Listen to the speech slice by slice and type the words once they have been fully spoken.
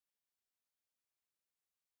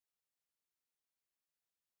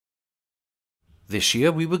This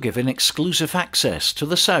year we were given exclusive access to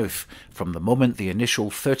the South from the moment the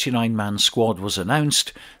initial 39-man squad was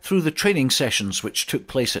announced, through the training sessions which took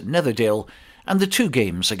place at Netherdale and the 2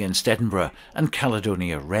 games against Edinburgh and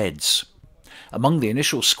Caledonia Reds. Among the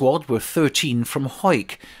initial squad were 13 from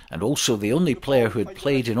Hawick, and also the only player who had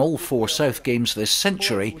played in all 4 South games this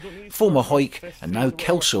century, former Hawick and now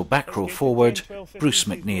Kelso back row forward, Bruce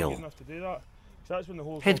McNeill.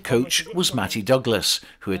 Head coach was Matty Douglas,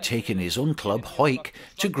 who had taken his own club, Hawick,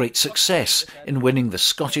 to great success in winning the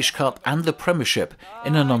Scottish Cup and the Premiership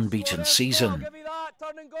in an unbeaten season.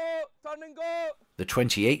 The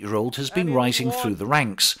 28-year-old has been rising through the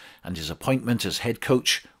ranks, and his appointment as head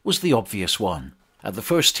coach was the obvious one. At the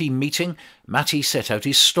first team meeting, Matty set out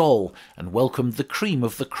his stall and welcomed the cream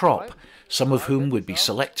of the crop, some of whom would be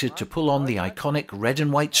selected to pull on the iconic red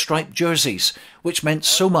and white striped jerseys, which meant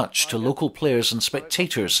so much to local players and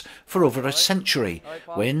spectators for over a century,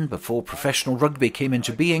 when, before professional rugby came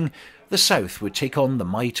into being, the South would take on the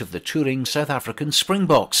might of the touring South African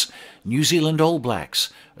Springboks, New Zealand All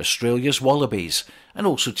Blacks, Australia's Wallabies, and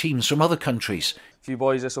also teams from other countries. For you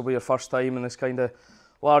boys, this will be your first time in this kind of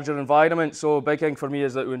larger environment, so a big thing for me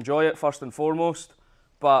is that we enjoy it first and foremost,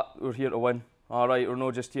 but we're here to win. Alright, we're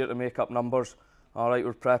not just here to make up numbers. Alright,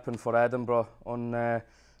 we're prepping for Edinburgh on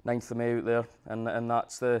 9th of May out there, and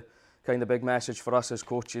that's the kind of big message for us as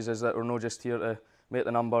coaches, is that we're not just here to make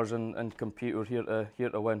the numbers and compete, we're here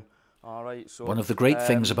to win. Alright, so one of the great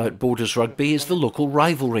things about Borders rugby is the local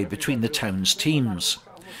rivalry between the town's teams.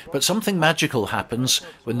 But something magical happens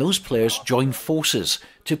when those players join forces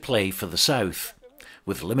to play for the South.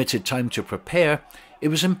 With limited time to prepare, it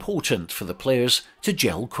was important for the players to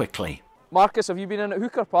gel quickly. Marcus, have you been in at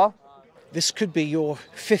hooker, pal? This could be your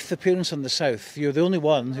 5th appearance on the South. You're the only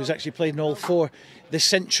one who's actually played in all 4 this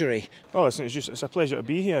century. Oh, listen, it's a pleasure to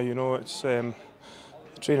be here. You know, it's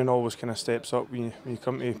training always kind of steps up when you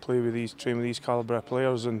come to train with these calibre of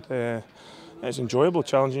players, and it's enjoyable,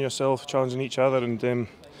 challenging yourself, challenging each other, and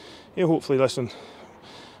hopefully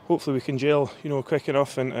we can gel, quick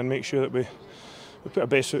enough and make sure that we put our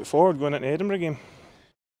best foot forward going into the Edinburgh game.